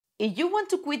If you want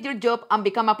to quit your job and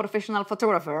become a professional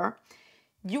photographer,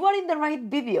 you are in the right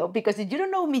video, because if you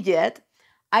don't know me yet,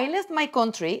 I left my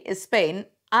country, Spain,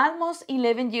 almost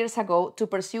 11 years ago to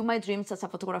pursue my dreams as a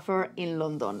photographer in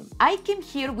London. I came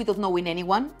here without knowing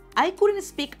anyone. I couldn't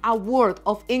speak a word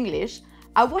of English.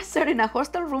 I was there in a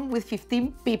hostel room with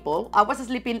 15 people. I was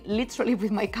sleeping literally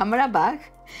with my camera bag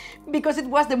because it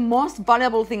was the most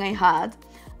valuable thing I had.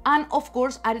 And of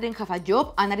course, I didn't have a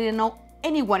job and I didn't know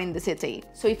anyone in the city.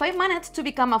 So if I managed to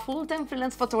become a full-time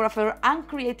freelance photographer and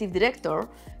creative director,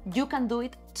 you can do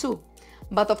it too.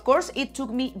 But of course, it took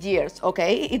me years,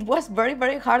 okay? It was very,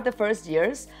 very hard the first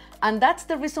years. And that's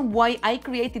the reason why I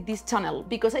created this channel,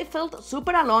 because I felt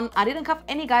super alone, I didn't have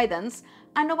any guidance,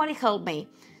 and nobody helped me.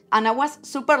 And I was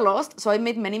super lost, so I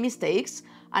made many mistakes,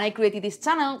 and I created this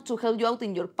channel to help you out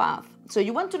in your path. So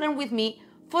you want to learn with me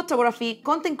photography,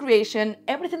 content creation,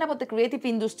 everything about the creative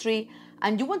industry,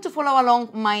 and you want to follow along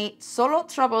my solo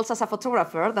travels as a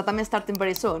photographer that I'm starting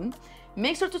very soon,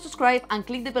 make sure to subscribe and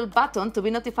click the bell button to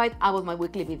be notified about my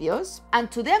weekly videos.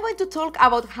 And today I'm going to talk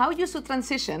about how you should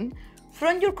transition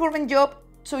from your current job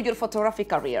to your photography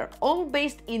career, all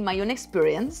based in my own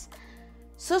experience.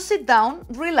 So sit down,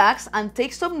 relax, and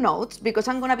take some notes, because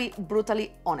I'm gonna be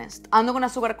brutally honest. I'm not gonna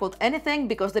sugarcoat anything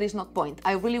because there is no point.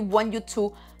 I really want you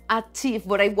to achieve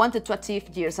what I wanted to achieve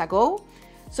years ago.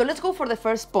 So let's go for the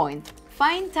first point.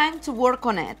 Find time to work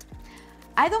on it.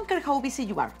 I don't care how busy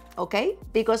you are, okay?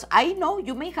 Because I know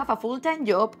you may have a full-time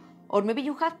job, or maybe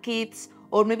you have kids,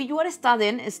 or maybe you are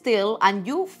studying still and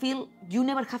you feel you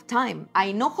never have time.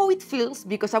 I know how it feels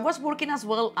because I was working as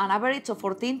well an average of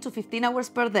 14 to 15 hours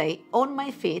per day on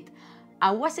my feet.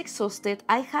 I was exhausted,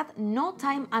 I had no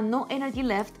time and no energy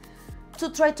left to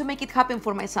try to make it happen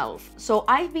for myself. So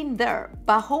I've been there,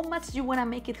 but how much you wanna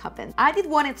make it happen? I did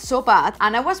want it so bad,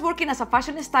 and I was working as a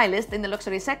fashion stylist in the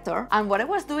luxury sector, and what I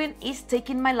was doing is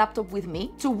taking my laptop with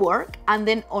me to work, and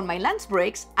then on my lunch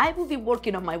breaks, I would be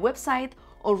working on my website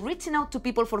or reaching out to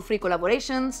people for free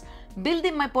collaborations,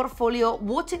 building my portfolio,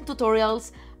 watching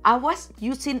tutorials. I was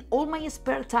using all my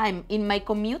spare time. In my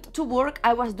commute to work,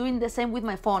 I was doing the same with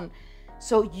my phone.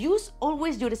 So use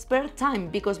always your spare time,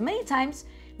 because many times,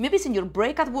 maybe it's in your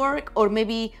break at work, or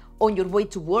maybe on your way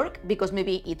to work, because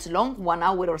maybe it's long, 1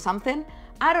 hour or something.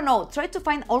 I don't know, try to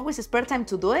find always spare time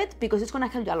to do it, because it's gonna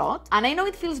help you a lot. And I know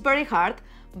it feels very hard,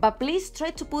 but please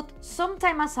try to put some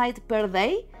time aside per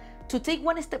day to take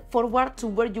one step forward to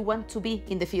where you want to be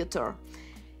in the future.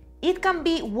 It can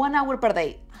be 1 hour per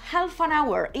day, half an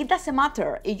hour, it doesn't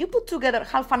matter. If you put together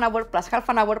half an hour plus half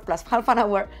an hour plus half an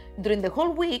hour during the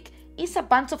whole week, it's a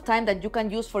bunch of time that you can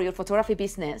use for your photography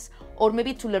business, or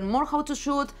maybe to learn more how to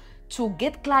shoot, to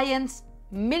get clients,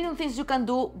 million things you can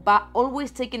do, but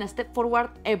always taking a step forward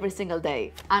every single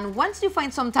day. And once you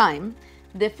find some time,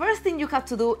 the first thing you have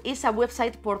to do is a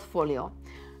website portfolio.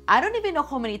 I don't even know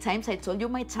how many times I told you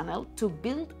my channel to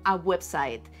build a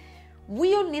website.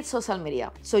 We all need social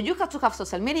media. So you have to have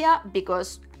social media,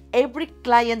 because every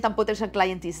client and potential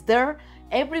client is there,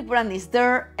 every brand is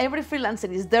there, every freelancer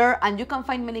is there, and you can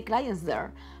find many clients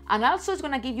there. And also it's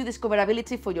gonna give you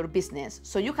discoverability for your business,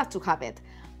 so you have to have it.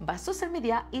 But social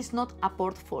media is not a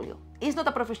portfolio. It's not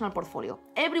a professional portfolio.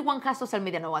 Everyone has social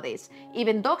media nowadays,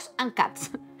 even dogs and cats.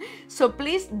 So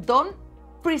please don't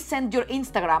present your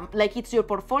Instagram like it's your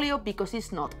portfolio, because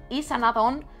it's not. It's an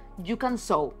add-on you can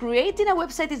sew. Creating a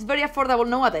website is very affordable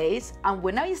nowadays, and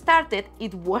when I started,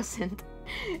 it wasn't.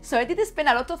 So I did spend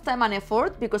a lot of time and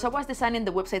effort because I was designing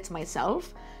the websites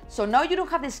myself. So now you don't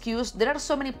have the excuse. There are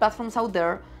so many platforms out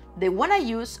there. The one I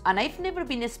use, and I've never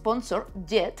been a sponsor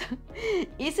yet,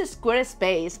 is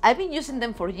Squarespace. I've been using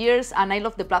them for years and I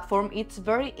love the platform. It's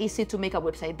very easy to make a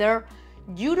website there.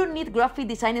 You don't need graphic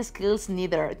design skills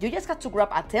neither. You just have to grab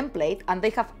a template, and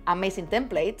they have amazing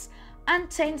templates, and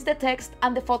change the text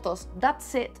and the photos.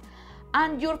 That's it.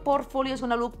 And your portfolio is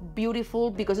gonna look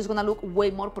beautiful, because it's gonna look way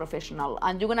more professional,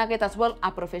 and you're gonna get as well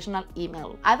a professional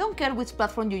email. I don't care which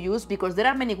platform you use, because there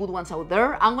are many good ones out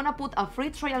there. I'm gonna put a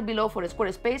free trial below for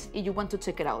Squarespace if you want to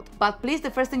check it out. But please,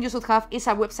 the first thing you should have is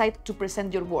a website to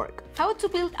present your work. How to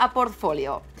build a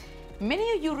portfolio?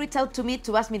 Many of you reach out to me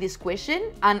to ask me this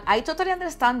question, and I totally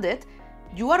understand it.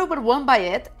 You are overwhelmed by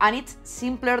it, and it's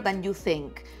simpler than you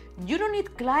think. You don't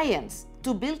need clients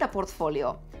to build a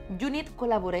portfolio. You need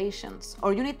collaborations,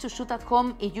 or you need to shoot at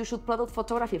home if you shoot product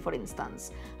photography, for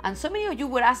instance. And so many of you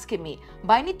were asking me,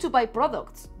 but I need to buy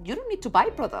products. You don't need to buy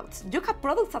products. You have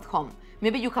products at home.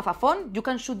 Maybe you have a phone, you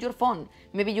can shoot your phone.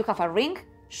 Maybe you have a ring,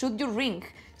 shoot your ring.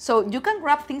 So you can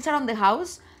grab things around the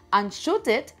house and shoot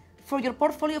it for your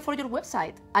portfolio for your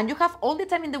website. And you have all the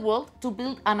time in the world to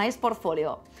build a nice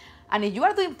portfolio. And if you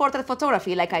are doing portrait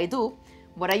photography like I do,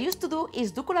 What I used to do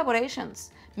is do collaborations.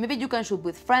 Maybe you can shoot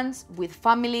with friends, with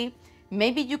family.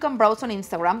 Maybe you can browse on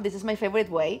Instagram. This is my favorite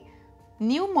way.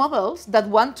 New models that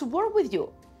want to work with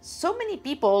you. So many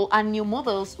people and new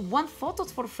models want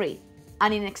photos for free.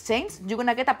 And in exchange, you're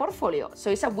gonna get a portfolio. So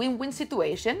it's a win-win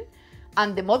situation.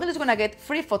 And the model is gonna get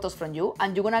free photos from you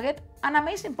and you're gonna get an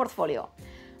amazing portfolio.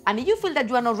 And if you feel that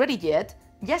you are not ready yet,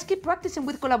 just keep practicing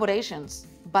with collaborations.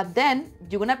 But then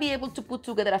you're gonna be able to put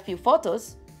together a few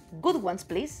photos, good ones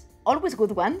please, always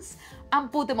good ones,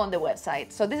 and put them on the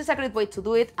website. So this is a great way to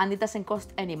do it and it doesn't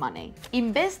cost any money.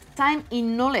 Invest time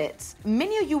in knowledge.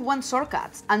 Many of you want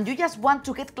shortcuts and you just want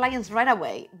to get clients right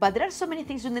away, but there are so many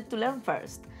things you need to learn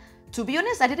first. To be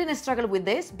honest, I didn't struggle with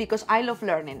this because I love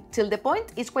learning, till the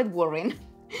point it's quite worrying.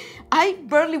 I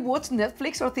barely watch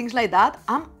Netflix or things like that.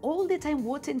 I'm all the time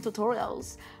watching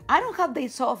tutorials. I don't have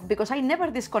days off because I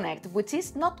never disconnect, which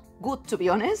is not good to be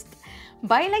honest.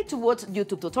 But I like to watch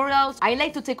YouTube tutorials. I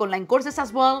like to take online courses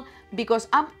as well because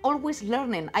I'm always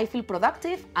learning. I feel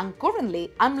productive and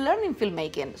currently I'm learning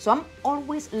filmmaking. So I'm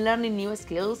always learning new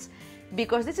skills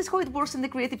because this is how it works in the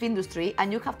creative industry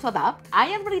and you have to adapt.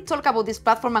 I already talked about this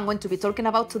platform I'm going to be talking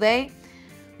about today.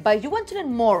 But you want to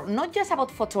learn more, not just about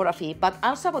photography, but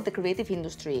also about the creative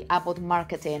industry, about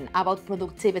marketing, about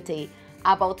productivity,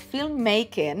 about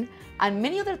filmmaking, and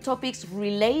many other topics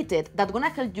related that are gonna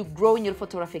help you grow in your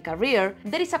photography career,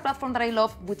 there is a platform that I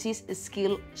love, which is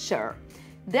Skillshare.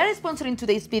 They're sponsoring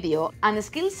today's video, and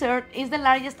Skillshare is the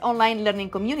largest online learning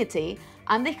community,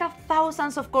 and they have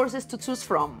thousands of courses to choose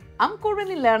from. I'm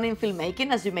currently learning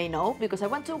filmmaking, as you may know, because I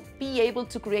want to be able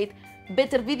to create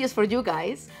better videos for you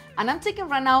guys, and I'm taking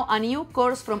right now a new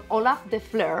course from Olaf de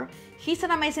Fleur. He's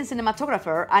an amazing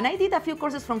cinematographer and I did a few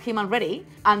courses from him already,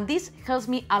 and this helps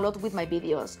me a lot with my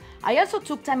videos. I also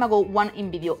took time ago one in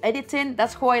video editing.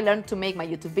 That's how I learned to make my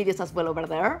YouTube videos as well over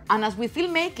there. And as with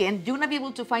filmmaking, you're gonna be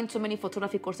able to find so many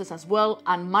photography courses as well,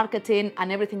 and marketing and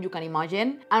everything you can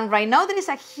imagine. And right now there is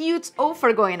a huge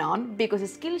offer going on because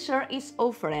Skillshare is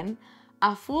offering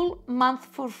a full month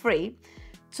for free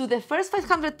to the first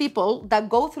 500 people that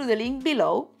go through the link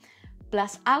below,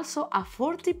 plus also a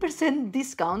 40%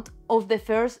 discount of the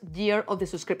first year of the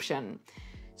subscription.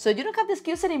 So you don't have the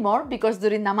excuse anymore because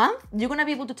during the month, you're gonna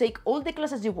be able to take all the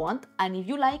classes you want, and if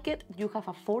you like it, you have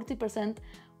a 40%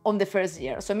 on the first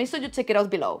year. So make sure you check it out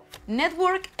below.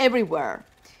 Network everywhere.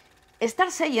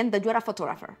 Start saying that you are a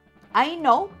photographer. I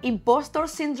know imposter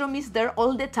syndrome is there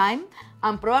all the time,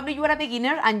 and probably you are a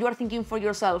beginner and you are thinking for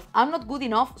yourself, I'm not good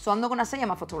enough, so I'm not gonna say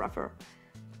I'm a photographer.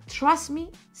 Trust me,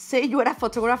 say you are a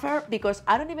photographer, because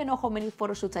I don't even know how many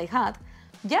photo shoots I had,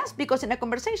 just because in a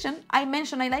conversation I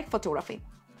mentioned I like photography.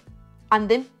 And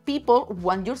then people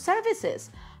want your services,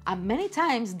 and many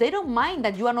times they don't mind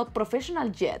that you are not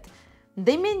professional yet.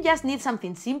 They may just need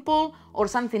something simple or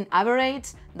something average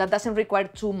that doesn't require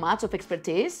too much of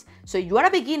expertise. So if you are a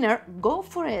beginner, go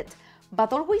for it.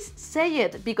 But always say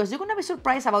it, because you're gonna be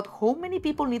surprised about how many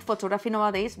people need photography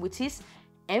nowadays, which is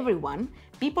everyone.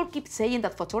 People keep saying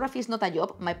that photography is not a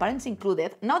job, my parents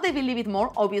included. Now they believe it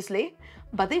more, obviously,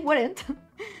 but they weren't.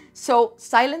 So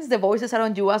silence the voices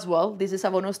around you as well. This is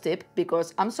a bonus tip,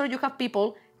 because I'm sure you have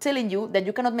people telling you that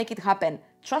you cannot make it happen.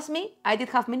 Trust me, I did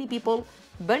have many people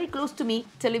very close to me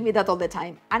telling me that all the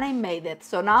time, and I made it.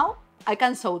 So now I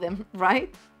can show them,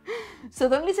 right? So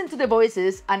don't listen to the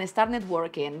voices and start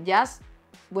networking. Just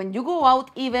when you go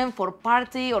out, even for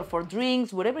party or for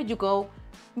drinks, wherever you go,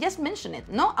 just mention it.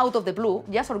 Not out of the blue,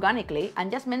 just organically,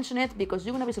 and just mention it, because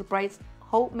you're gonna be surprised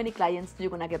how many clients you're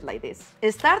gonna get like this.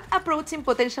 Start approaching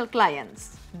potential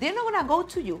clients. They're not gonna go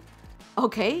to you,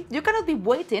 okay? You cannot be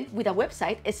waiting with a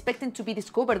website expecting to be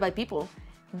discovered by people.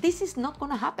 This is not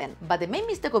gonna happen. But the main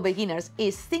mistake of beginners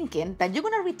is thinking that you're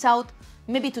gonna reach out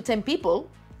maybe to 10 people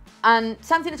and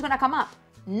something is gonna come up.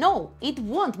 No, it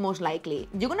won't, most likely.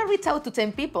 You're gonna reach out to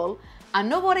 10 people and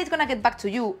nobody's gonna get back to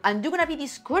you, and you're gonna be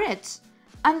discouraged,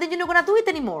 and then you're not gonna do it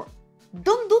anymore.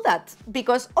 Don't do that,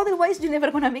 because otherwise you're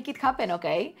never gonna make it happen,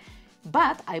 okay?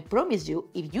 But I promise you,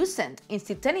 if you send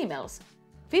instead 10 emails,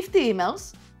 50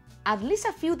 emails, at least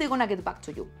a few they're gonna get back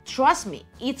to you. Trust me,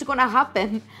 it's gonna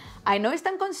happen. I know it's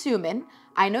time consuming,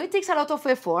 I know it takes a lot of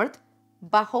effort,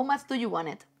 but how much do you want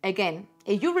it? Again,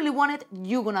 if you really want it,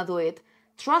 you're gonna do it.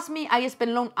 Trust me, I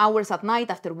spent long hours at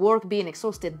night after work being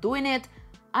exhausted doing it,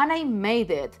 and I made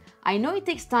it. I know it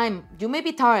takes time, you may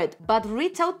be tired, but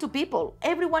reach out to people.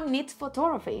 Everyone needs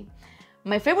photography.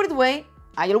 My favorite way,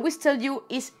 I always tell you,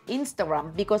 is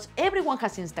Instagram, because everyone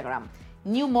has Instagram.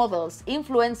 New models,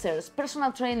 influencers,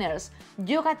 personal trainers,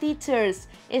 yoga teachers,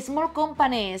 small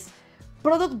companies,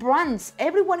 product brands,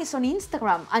 everyone is on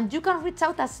Instagram, and you can reach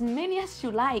out as many as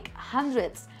you like,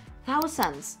 hundreds,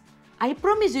 thousands. I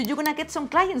promise you, you're gonna get some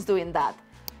clients doing that.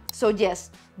 So yes,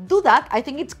 do that. I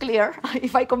think it's clear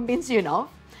if I convince you enough.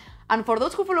 And for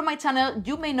those who follow my channel,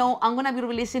 you may know I'm gonna be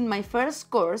releasing my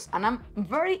first course, and I'm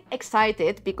very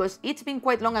excited because it's been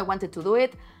quite long I wanted to do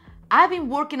it. I've been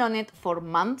working on it for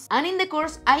months, and in the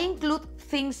course I include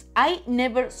things I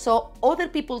never saw other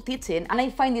people teaching, and I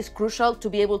find this crucial to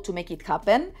be able to make it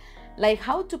happen, like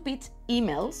how to pitch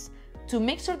emails to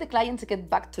make sure the clients get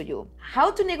back to you,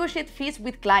 how to negotiate fees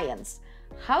with clients,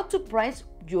 how to price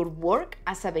your work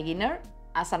as a beginner,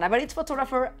 as an average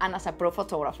photographer, and as a pro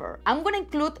photographer. I'm gonna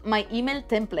include my email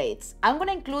templates. I'm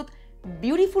gonna include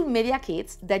beautiful media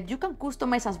kits that you can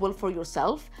customize as well for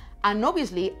yourself. And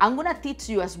obviously, I'm gonna teach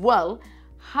you as well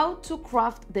how to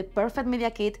craft the perfect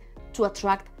media kit to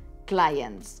attract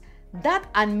clients. That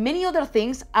and many other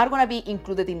things are gonna be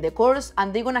included in the course,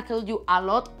 and they're gonna help you a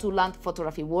lot to land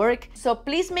photography work. So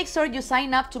please make sure you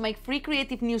sign up to my free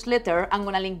creative newsletter. I'm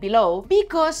gonna link below,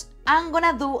 because I'm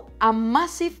gonna do a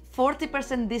massive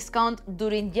 40% discount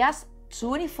during just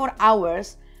 24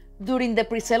 hours during the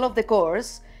pre-sale of the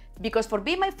course, because for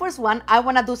being my first one, I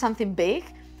wanna do something big.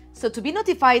 So to be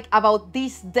notified about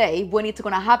this day when it's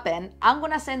gonna happen, I'm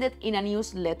gonna send it in a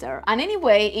newsletter. And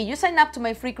anyway, if you sign up to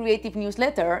my free creative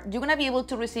newsletter, you're gonna be able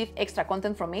to receive extra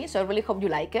content from me, so I really hope you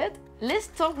like it. Let's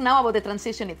talk now about the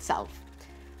transition itself.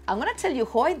 I'm gonna tell you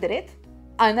how I did it,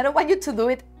 and I don't want you to do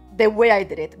it the way I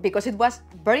did it, because it was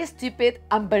very stupid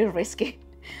and very risky.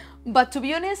 But to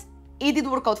be honest, it did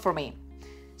work out for me.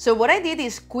 So what I did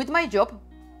is quit my job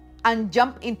and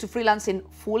jump into freelancing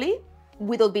fully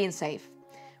without being safe.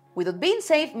 Without being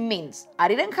safe means I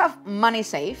didn't have money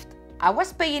saved, I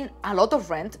was paying a lot of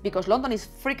rent because London is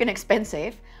freaking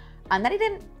expensive, and I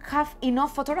didn't have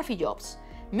enough photography jobs.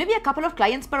 Maybe a couple of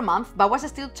clients per month, but I was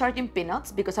still charging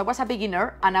peanuts because I was a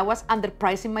beginner and I was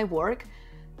underpricing my work.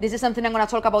 This is something I'm gonna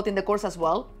talk about in the course as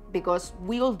well, because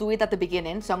we all do it at the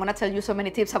beginning, so I'm gonna tell you so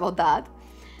many tips about that.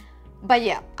 But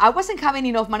yeah, I wasn't having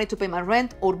enough money to pay my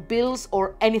rent or bills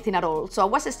or anything at all, so I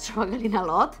was struggling a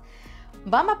lot.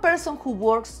 But I'm a person who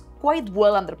works quite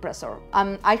well under pressure,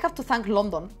 and I have to thank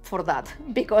London for that,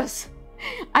 because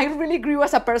I really grew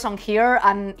as a person here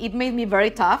and it made me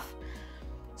very tough.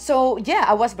 So yeah,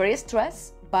 I was very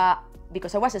stressed, but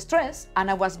because I was stressed and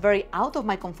I was very out of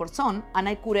my comfort zone and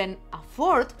I couldn't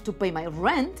afford to pay my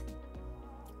rent,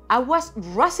 I was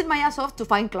rushing my ass off to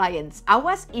find clients. I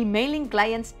was emailing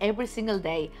clients every single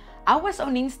day. I was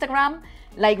on Instagram,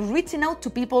 like reaching out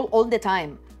to people all the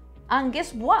time. And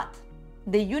guess what?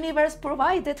 The universe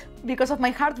provided because of my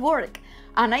hard work.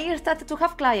 And I started to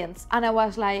have clients, and I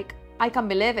was like, I can't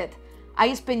believe it.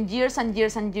 I spent years and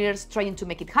years and years trying to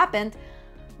make it happen,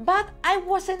 but I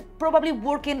wasn't probably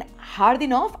working hard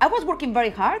enough. I was working very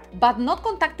hard, but not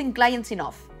contacting clients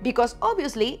enough, because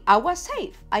obviously I was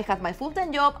safe. I had my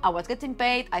full-time job, I was getting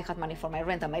paid, I had money for my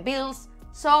rent and my bills,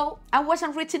 so I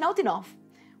wasn't reaching out enough.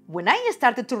 When I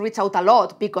started to reach out a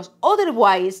lot, because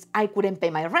otherwise I couldn't pay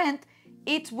my rent,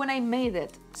 it's when I made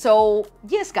it. So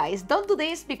yes guys, don't do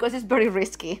this because it's very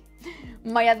risky.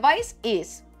 My advice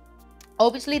is,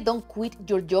 obviously don't quit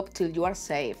your job till you are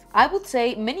safe. I would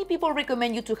say many people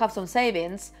recommend you to have some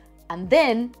savings and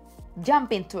then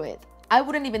jump into it. I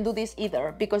wouldn't even do this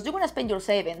either, because you're gonna spend your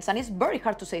savings and it's very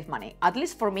hard to save money. At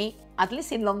least for me, at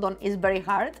least in London, it's very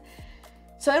hard.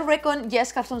 So I reckon,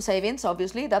 yes, have some savings,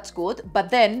 obviously, that's good,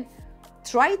 but then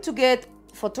try to get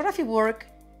photography work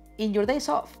in your days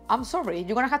off. I'm sorry,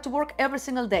 you're gonna have to work every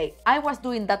single day. I was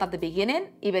doing that at the beginning,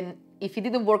 even if it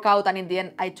didn't work out and in the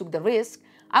end I took the risk,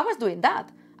 I was doing that.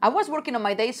 I was working on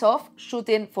my days off,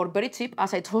 shooting for very cheap,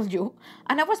 as I told you,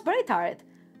 and I was very tired,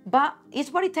 but it's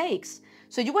what it takes.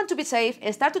 So you want to be safe,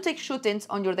 start to take shootings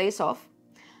on your days off,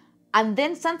 and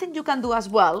then something you can do as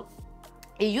well,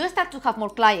 if you start to have more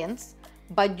clients,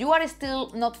 but you are still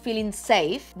not feeling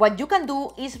safe, what you can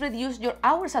do is reduce your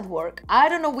hours at work. I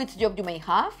don't know which job you may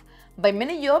have, but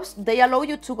many jobs, they allow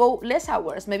you to go less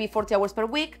hours, maybe 40 hours per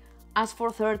week, ask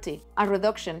for 30, a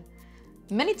reduction.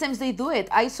 Many times they do it.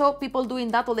 I saw people doing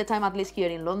that all the time, at least here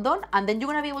in London, and then you're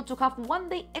gonna be able to have one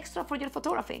day extra for your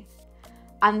photography.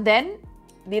 And then,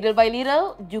 little by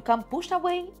little, you can push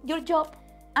away your job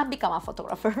and become a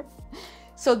photographer.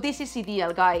 So this is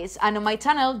Editorial, guys, and on my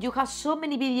channel you have so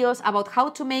many videos about how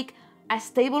to make a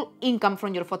stable income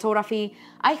from your photography.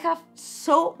 I have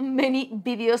so many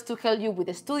videos to help you with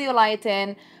the studio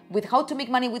lighting, with how to make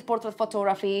money with portrait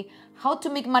photography, how to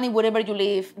make money wherever you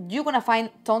live. You're gonna find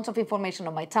tons of information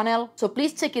on my channel, so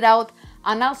please check it out.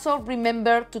 And also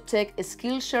remember to check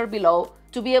Skillshare below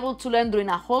to be able to learn during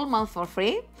a whole month for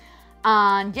free.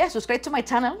 And yeah, subscribe to my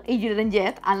channel if you didn't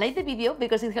yet, and like the video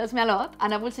because it helps me a lot,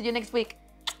 and I will see you next week.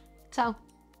 Ciao.